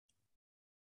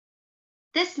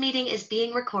This meeting is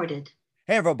being recorded.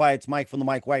 Hey everybody, it's Mike from the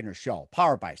Mike Wagner Show,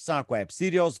 powered by Sonic Web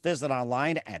Studios. Visit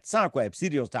online at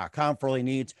sonicwebstudios.com for all your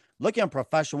needs. Looking at a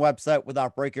professional website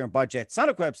without breaking your budget,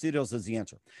 Sonic Web Studios is the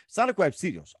answer. Sonic Web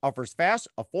Studios offers fast,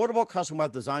 affordable custom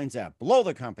web designs that blow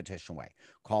the competition away.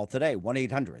 Call today,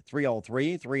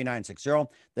 1-800-303-3960.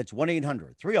 That's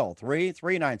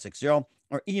 1-800-303-3960.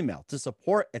 Or email to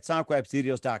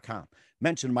support@sonicwebstudios.com.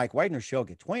 Mention Mike Wagner Show,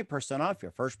 get 20% off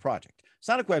your first project.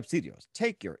 Sonic Web Studios,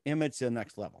 take your image to the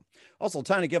next level. Also,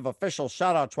 time to give official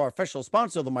shout out to our official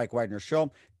sponsor of the Mike Wagner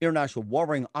Show, international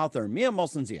warring author Mia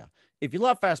Molson-Zia. If you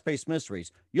love fast-paced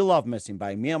mysteries, you'll love Missing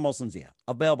by Mia Molson-Zia,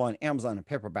 available on Amazon in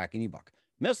paperback and ebook.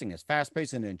 Missing is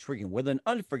fast-paced and intriguing with an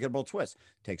unforgettable twist.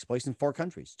 Takes place in 4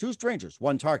 countries, 2 strangers,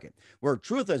 1 target, where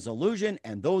truth is illusion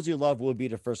and those you love will be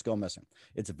the first go missing.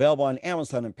 It's available on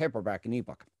Amazon in paperback and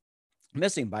ebook.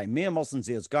 Missing by Mia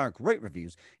Molson-Zia has garnered great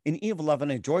reviews, and Eve 11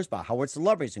 enjoys by Howard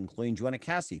celebrities, including Joanna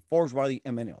Cassidy, Forbes Riley,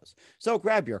 and many others. So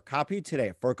grab your copy today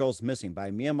of Furco's Missing by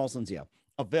Mia Molson-Zia,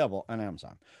 available on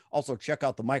Amazon. Also, check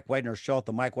out the Mike Wagner Show at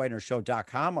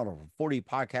themikewagnershow.com on over 40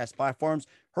 podcast platforms,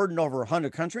 heard in over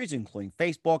 100 countries, including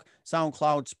Facebook,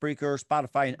 SoundCloud, Spreaker,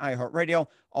 Spotify, and iHeartRadio.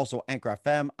 Also, Anchor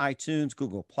FM, iTunes,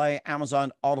 Google Play,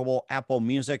 Amazon, Audible, Apple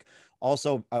Music.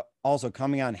 Also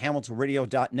coming on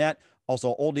HamiltonRadio.net.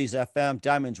 Also, Oldies FM,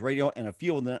 Diamonds Radio, and a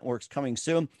few of the networks coming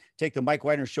soon. Take the Mike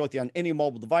Wagner Show with you on any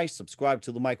mobile device. Subscribe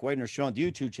to the Mike Wagner Show on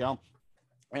the YouTube channel.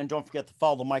 And don't forget to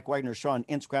follow the Mike Wagner Show on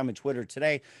Instagram and Twitter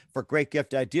today. For great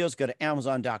gift ideas, go to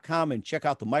Amazon.com and check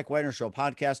out the Mike Wagner Show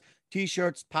podcast.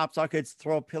 T-shirts, pop sockets,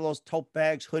 throw pillows, tote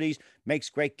bags, hoodies, makes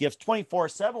great gifts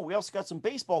 24/7. We also got some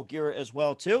baseball gear as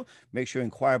well, too. Make sure you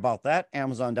inquire about that.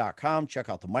 Amazon.com. Check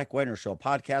out the Mike Wagner Show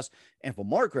podcast. And for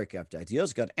more great gift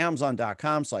ideas, go to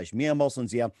Amazon.com/Mia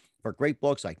Molson-Zia for great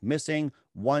books like Missing,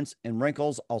 Once, and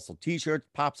Wrinkles. Also T-shirts,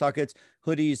 pop sockets,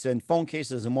 hoodies, and phone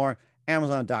cases and more.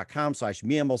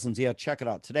 Amazon.com/Mia Molson-Zia. Check it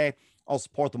out today. I'll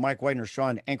support the Mike Wagner Show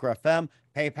on Anchor FM,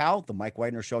 PayPal,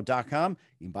 themikewagnershow.com.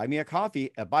 You can buy me a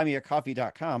coffee at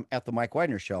buymeacoffee.com at the Mike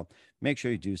Wagner Show. Make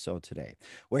sure you do so today.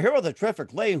 We're here with a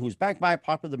terrific lady who's backed by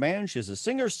popular demand. She's a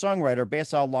singer-songwriter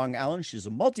based out of Long Island. She's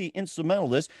a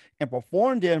multi-instrumentalist and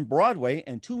performed in Broadway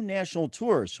and 2 national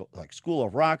tours, like School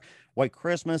of Rock, White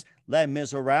Christmas, Les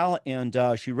Miserables, and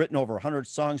she's written over 100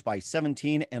 songs by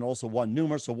 17 and also won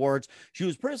numerous awards. She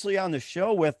was previously on the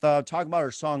show with talking about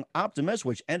her song Optimist,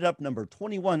 which ended up number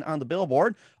 21 on the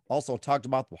Billboard. Also talked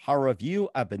about the power of you,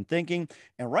 I've been thinking.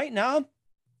 And right now,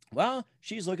 well,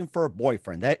 she's looking for a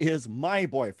boyfriend. That is my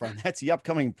boyfriend. That's the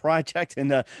upcoming project and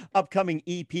the upcoming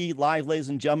EP live, ladies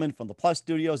and gentlemen, from the Plus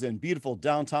Studios in beautiful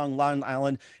downtown Long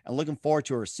Island. And looking forward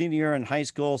to her senior year in high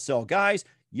school. So, guys,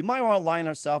 you might want to line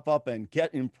yourself up and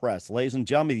get impressed. Ladies and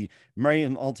gentlemen, the very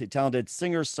multi-talented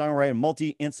singer, songwriter,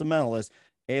 multi-instrumentalist,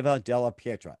 Ava Della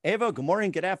Pietra. Ava, good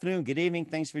morning, good afternoon, good evening.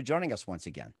 Thanks for joining us once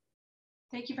again.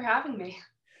 Thank you for having me.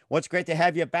 Well, it's great to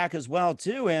have you back as well,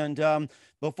 too. And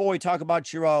before we talk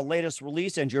about your latest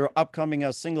release and your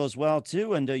upcoming single as well,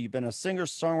 too, and you've been a singer,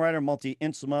 songwriter,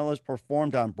 multi-instrumentalist,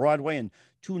 performed on Broadway and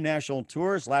 2 national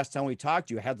tours. Last time we talked,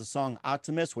 you had the song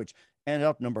Optimist, which ended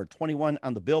up number 21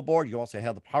 on the Billboard. You also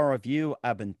have The Power of You,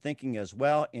 I've Been Thinking as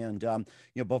well. And,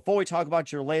 before we talk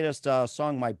about your latest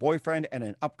song, My Boyfriend, and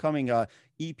an upcoming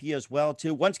EP as well,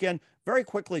 too, once again, very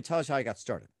quickly, tell us how you got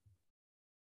started.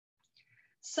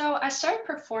 So I started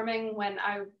performing when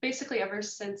ever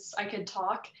since I could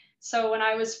talk. So when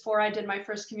I was 4, I did my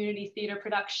first community theater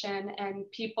production, and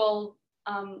people,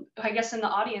 I guess in the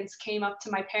audience, came up to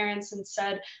my parents and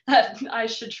said that I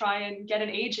should try and get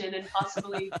an agent and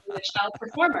possibly be a child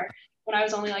performer when I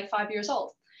was only like 5 years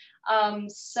old.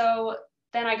 So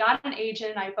then I got an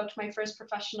agent and I booked my first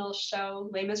professional show,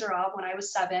 Les Miserables, when I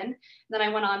was 7. Then I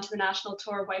went on to the national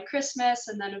tour of White Christmas,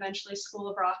 and then eventually School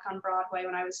of Rock on Broadway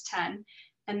when I was 10.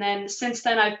 And then since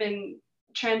then, I've been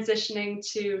transitioning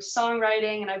to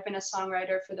songwriting, and I've been a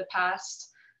songwriter for the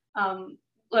past,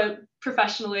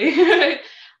 professionally.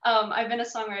 I've been a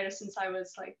songwriter since I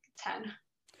was like 10.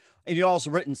 And you also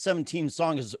written 17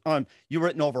 songs. You've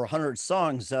written over 100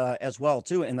 songs as well,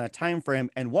 too, in that time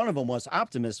frame. And one of them was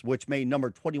Optimist, which made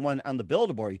number 21 on the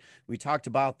Billboard. We talked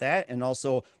about that and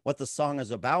also what the song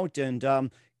is about. And, I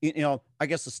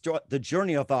guess the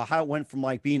journey of how it went from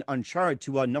like being uncharted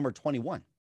to number 21.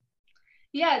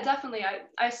 Yeah, definitely.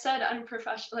 I said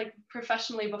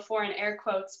professionally before in air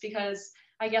quotes, because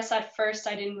I guess at first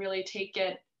I didn't really take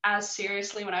it as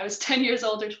seriously when I was 10 years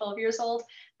old or 12 years old,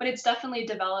 but it's definitely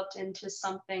developed into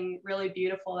something really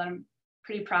beautiful that I'm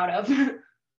pretty proud of.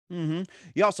 Mm-hmm.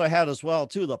 You also had as well,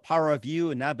 too, The Power of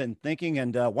You, and I've Been Thinking.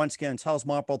 And once again, tell us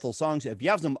more about those songs. If you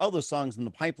have some other songs in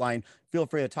the pipeline, feel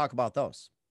free to talk about those.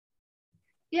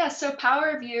 Yeah, so Power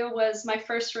of You was my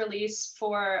first release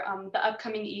for the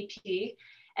upcoming EP.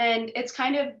 And it's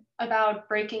kind of about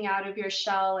breaking out of your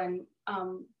shell and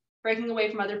breaking away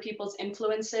from other people's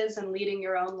influences and leading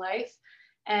your own life.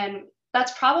 And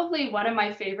that's probably one of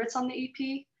my favorites on the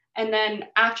EP. And then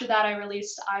after that, I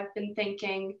released I've Been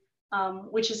Thinking,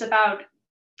 which is about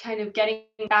kind of getting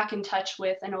back in touch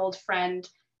with an old friend.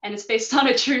 And it's based on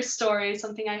a true story,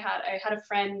 something I had. I had a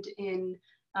friend in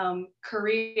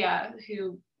Korea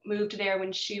who moved there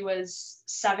when she was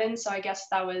 7. So I guess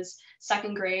that was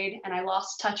second grade. And I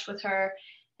lost touch with her.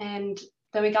 And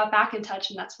then we got back in touch,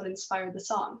 and that's what inspired the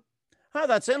song. Oh,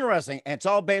 that's interesting. And it's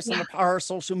all based on Yeah. the power of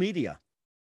social media.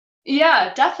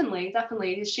 Yeah, definitely,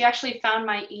 definitely. She actually found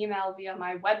my email via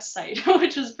my website,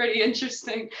 which was pretty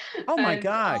interesting. Oh my And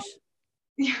gosh.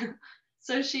 yeah,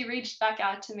 so she reached back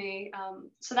out to me.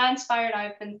 So that inspired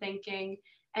I've Been Thinking.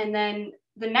 And then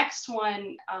the next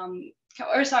one, then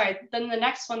the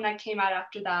next one that came out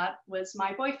after that was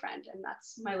My Boyfriend, and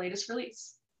that's my latest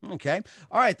release. Okay.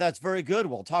 All right. That's very good.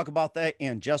 We'll talk about that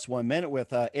in just 1 minute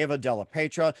with Ava Della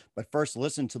Pietra. But first,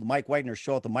 listen to the Mike Wagner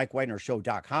Show at the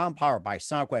MikeWagnerShow.com, powered by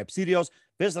Sonic Web Studios.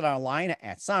 Visit online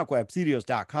at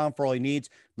sonicwebstudios.com for all your needs.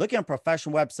 Looking at a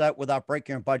professional website without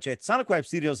breaking your budget, Sonic Web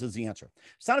Studios is the answer.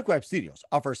 Sonic Web Studios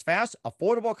offers fast,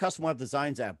 affordable custom web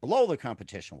designs at below the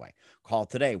competition way. Call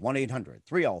today,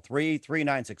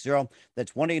 1-800-303-3960.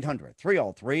 That's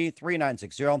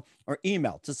 1-800-303-3960. Or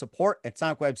email to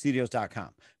support@sonicwebstudios.com.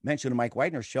 Mention the Mike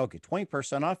Wagner Show, get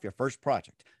 20% off your first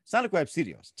project. Sonic Web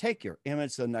Studios, take your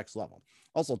image to the next level.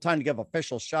 Also, time to give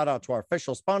official shout out to our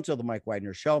official sponsor of the Mike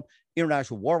Wagner Show,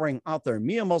 international warring author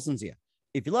Mia Mosensia.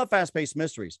 If you love fast-paced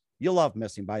mysteries, you'll love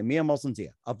Missing by Mia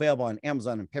Mosensia, available on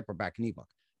Amazon in paperback and ebook.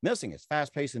 Missing is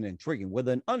fast-paced and intriguing with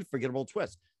an unforgettable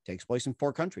twist. Takes place in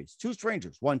 4 countries, 2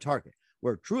 strangers, 1 target,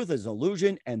 where truth is an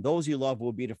illusion and those you love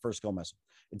will be the first go missing.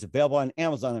 It's available on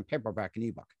Amazon in paperback and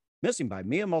ebook. Missing by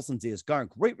Mia Mosensia has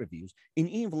garnered great reviews and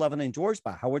even loved and endorsed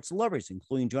by Howard celebrities,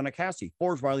 including Jonah Cassidy,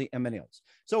 Forbes Riley, and many others.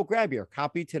 So grab your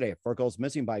copy today for Goes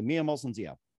Missing by Mia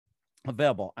Mosensia,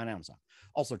 available on Amazon.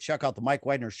 Also, check out the Mike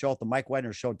Wagner Show at the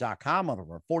MikeWagnerShow.com on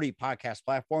over 40 podcast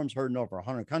platforms, heard in over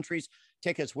 100 countries.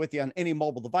 Take us with you on any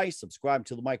mobile device. Subscribe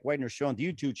to the Mike Wagner Show on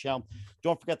the YouTube channel.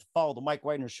 Don't forget to follow the Mike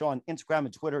Wagner Show on Instagram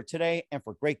and Twitter today. And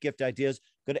for great gift ideas,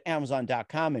 go to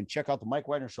Amazon.com and check out the Mike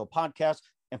Wagner Show podcast.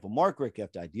 And for more great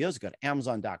gift ideas, go to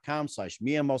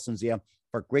Amazon.com/Mia Mosensia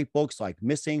for great books like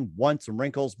Missing, Once, and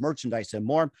Wrinkles, merchandise, and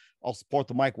more. I'll support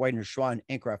the Mike Wagner Show on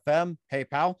Anchor FM,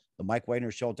 PayPal, the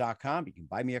MikeWagnerShow.com. You can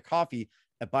buy me a coffee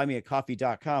at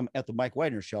buymeacoffee.com at the Mike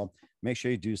Wagner Show. Make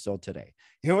sure you do so today.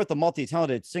 Here with the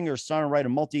multi-talented singer,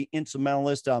 songwriter,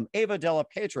 multi-instrumentalist, Ava Della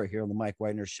Pietra here on the Mike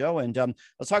Wagner Show. And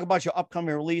let's talk about your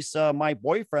upcoming release, My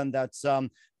Boyfriend, that's out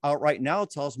right now.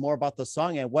 Tell us more about the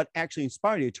song and what actually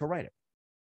inspired you to write it.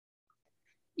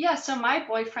 Yeah, so My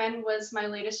Boyfriend was my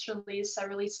latest release. I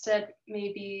released it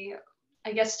maybe,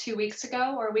 I guess, 2 weeks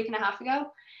ago or a week and a half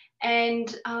ago. And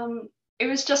it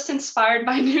was just inspired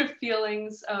by new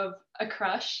feelings of a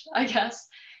crush, I guess.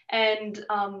 And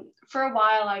for a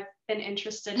while, I've been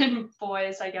interested in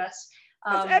boys, I guess.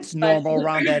 That's But normal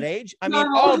around that age. I mean,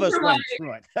 normal all of us for went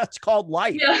through it. That's called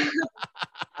life. yeah.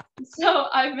 So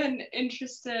I've been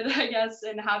interested, I guess,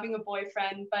 in having a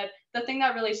boyfriend. But the thing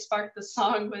that really sparked the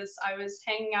song was I was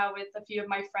hanging out with a few of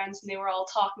my friends, and they were all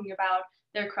talking about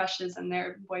their crushes and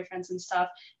their boyfriends and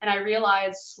stuff. And I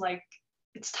realized, like,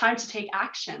 it's time to take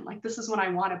action. Like, this is when I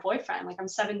want a boyfriend. Like, I'm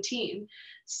 17.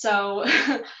 So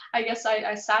I guess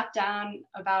I sat down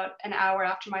about an hour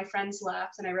after my friends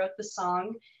left, and I wrote the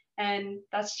song. And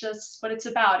that's just what it's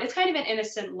about. It's kind of an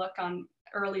innocent look on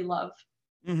early love.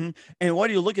 Mm-hmm. And what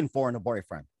are you looking for in a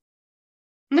boyfriend?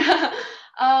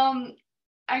 I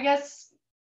guess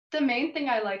the main thing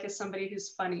I like is somebody who's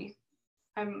funny.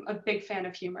 I'm a big fan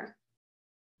of humor.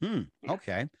 Yeah.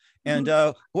 Okay. And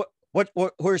what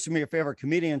who are some of your favorite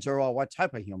comedians, or what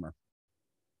type of humor?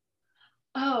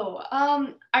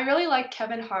 I really like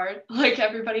Kevin Hart, like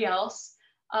everybody else.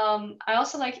 I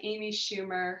also like Amy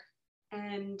Schumer,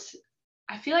 and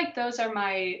I feel like those are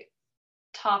my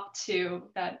top 2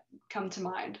 that come to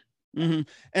mind. Mm-hmm.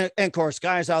 And of course,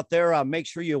 guys out there, make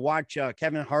sure you watch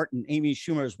Kevin Hart and Amy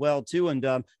Schumer as well too, and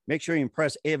make sure you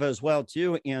impress Ava as well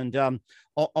too, and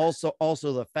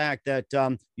also the fact that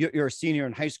you're a senior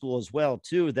in high school as well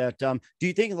too. That do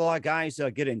you think a lot of guys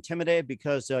get intimidated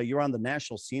because you're on the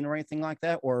national scene or anything like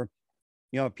that, or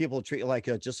people treat you like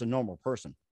just a normal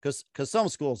person? Because some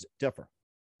schools differ.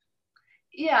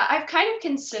 Yeah, I've kind of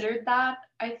considered that.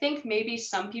 I think maybe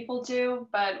some people do,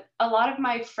 but a lot of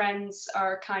my friends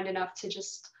are kind enough to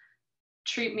just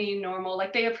treat me normal.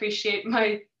 Like they appreciate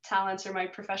my talents or my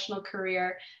professional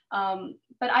career.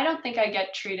 But I don't think I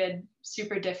get treated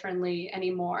super differently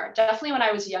anymore. Definitely when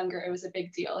I was younger, it was a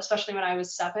big deal, especially when I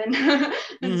was 7 and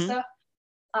Hmm. stuff.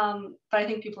 But I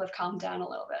think people have calmed down a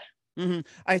little bit.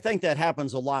 I think that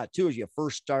happens a lot too as you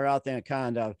first start out, then it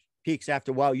kind of peaks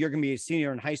after a while. You're going to be a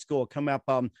senior in high school, come up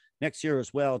next year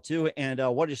as well too. And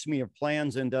what are some of your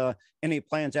plans and any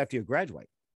plans after you graduate?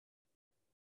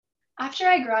 After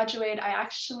I graduate, I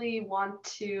actually want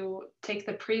to take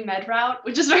the pre-med route,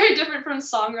 which is very different from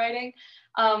songwriting.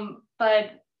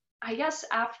 But I guess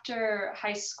after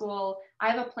high school, I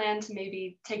have a plan to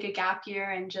maybe take a gap year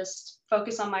and just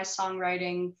focus on my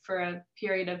songwriting for a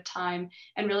period of time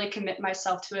and really commit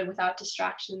myself to it without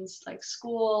distractions like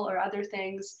school or other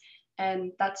things.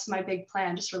 And that's my big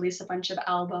plan, just release a bunch of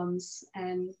albums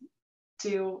and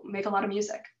to make a lot of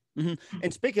music. Mhm.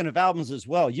 And speaking of albums as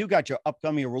well, you got your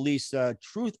upcoming release,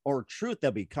 Truth or Truth,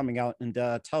 that'll be coming out. And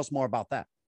tell us more about that.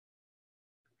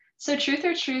 So Truth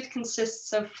or Truth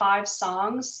consists of 5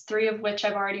 songs, 3 of which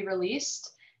I've already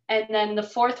released. And then the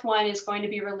 4th one is going to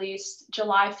be released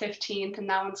July 15th, and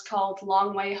that one's called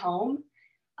Long Way Home.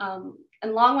 And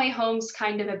Long Way Home's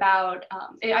kind of about,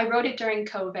 I wrote it during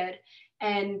COVID,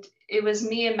 and it was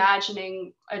me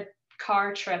imagining a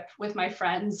car trip with my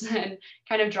friends and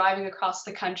kind of driving across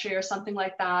the country or something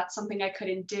like that, something I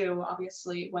couldn't do,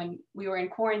 obviously, when we were in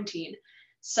quarantine.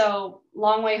 So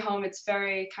Long Way Home, it's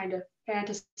very kind of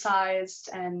fantasized,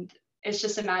 and it's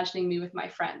just imagining me with my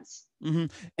friends. Hmm.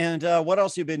 And what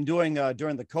else you've been doing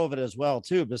during the COVID as well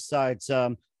too, besides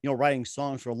writing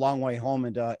songs for a Long Way Home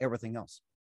and everything else?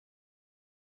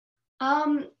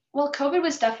 Well, COVID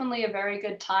was definitely a very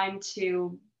good time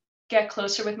to get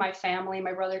closer with my family.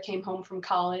 My brother came home from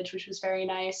college, which was very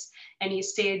nice, and he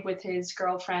stayed with his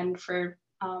girlfriend for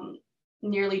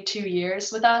nearly 2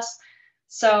 years with us.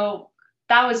 So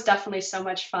that was definitely so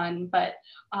much fun. But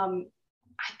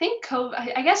I think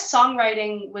COVID, I guess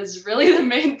songwriting was really the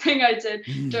main thing I did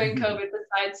during COVID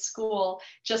besides school,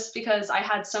 just because I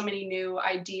had so many new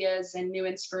ideas and new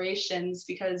inspirations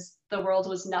because the world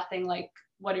was nothing like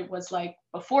what it was like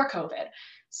before COVID.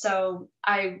 So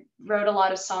I wrote a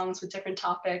lot of songs with different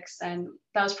topics, and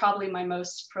that was probably my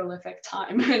most prolific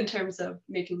time in terms of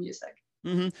making music.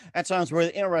 That sounds really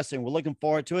interesting. We're looking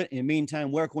forward to it. In the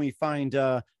meantime, where can we find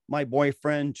My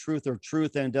Boyfriend, Truth or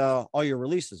Truth, and all your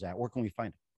releases at? Where can we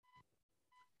find it?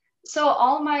 So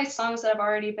all my songs that have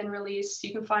already been released,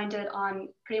 you can find it on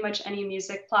pretty much any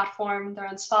music platform. They're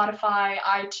on Spotify,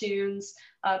 iTunes,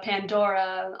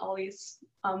 Pandora, all these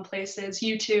places,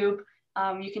 YouTube.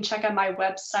 You can check out my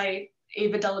website,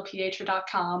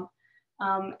 avadelapietra.com.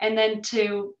 And then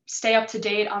to stay up to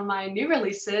date on my new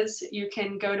releases, you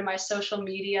can go to my social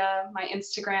media. My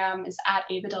Instagram is at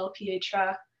Ava Della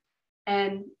Pietra.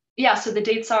 And yeah, so the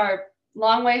dates are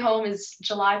Long Way Home is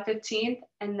July 15th,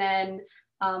 and then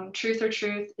Truth or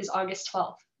Truth is August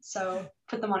 12th. So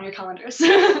put them on your calendars.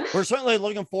 We're certainly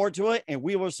looking forward to it, and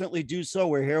we will certainly do so.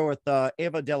 We're here with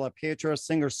Ava Della Pietra,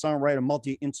 singer, songwriter,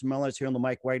 multi-instrumentalist here on the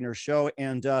Mike Wagner Show.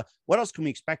 And what else can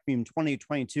we expect from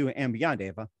 2022 and beyond,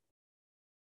 Ava?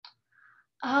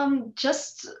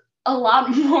 Just a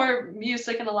lot more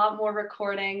music and a lot more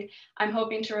recording. I'm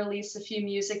hoping to release a few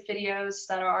music videos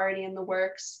that are already in the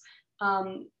works.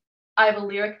 I have a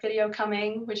lyric video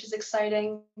coming, which is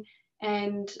exciting.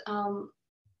 And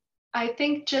I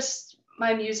think just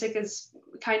my music is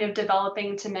kind of developing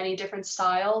into many different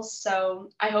styles. So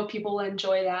I hope people will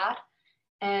enjoy that.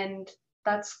 And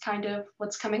that's kind of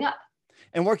what's coming up.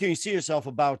 And where can you see yourself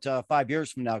about 5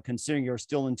 years from now, considering you're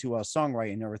still into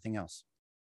songwriting and everything else?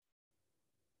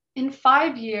 In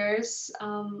 5 years,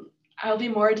 I'll be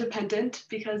more independent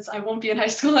because I won't be in high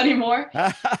school anymore.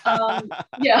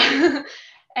 Yeah.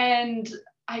 And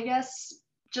I guess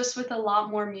just with a lot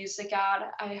more music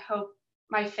out, I hope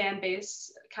my fan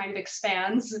base kind of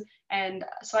expands, and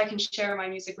so I can share my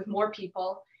music with more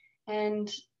people.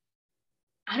 And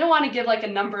I don't want to give like a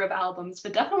number of albums,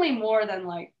 but definitely more than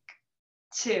like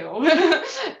 2.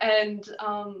 And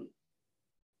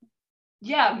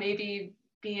yeah, maybe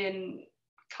be in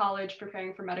college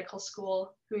preparing for medical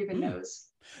school. Who even knows?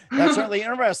 That's certainly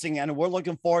interesting, and we're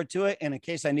looking forward to it. And in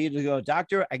case I need to go to a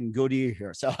doctor, I can go to you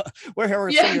here. So we're here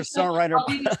with singer songwriter.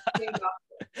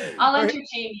 I'll entertain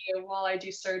you while I do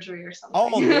surgery or something.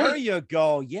 Oh, there you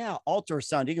go. Yeah,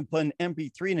 ultrasound. You can put an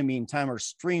MP3 in the meantime or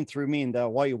stream through me and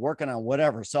while you're working on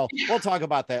whatever. So we'll talk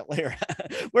about that later.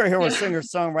 We're here with singer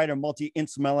songwriter,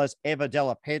 multi-instrumentalist Ava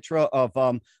Della Pietra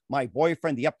of My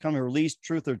Boyfriend, the upcoming release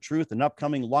Truth or Truth, an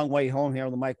upcoming Long Way Home here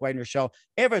on the Mike Wagner Show.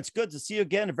 Ava, it's good to see you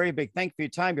again. A very big thank you for your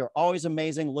time. You're always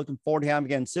amazing. Looking forward to having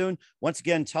you again soon. Once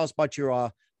again, tell us about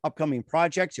your upcoming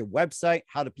projects, your website,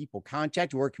 how do people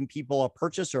contact you, where can people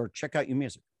purchase or check out your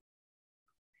music?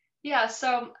 Yeah,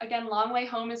 so again, Long Way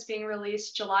Home is being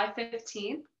released July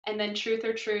 15th, and then Truth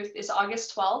or Truth is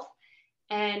August 12th.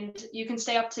 And you can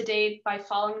stay up to date by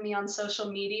following me on social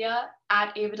media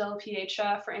at Ava Della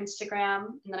Pietra for Instagram.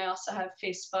 And then I also have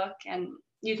Facebook, and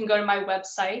you can go to my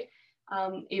website,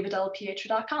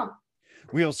 avadellapietra.com.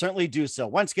 We will certainly do so.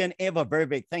 Once again, Ava, very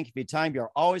big thank you for your time.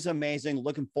 You're always amazing.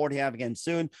 Looking forward to having you again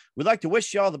soon. We'd like to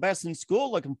wish you all the best in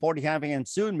school. Looking forward to having you again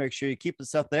soon. Make sure you keep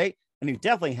us up to date, and you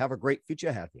definitely have a great future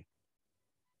ahead of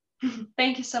you.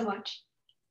 Thank you so much.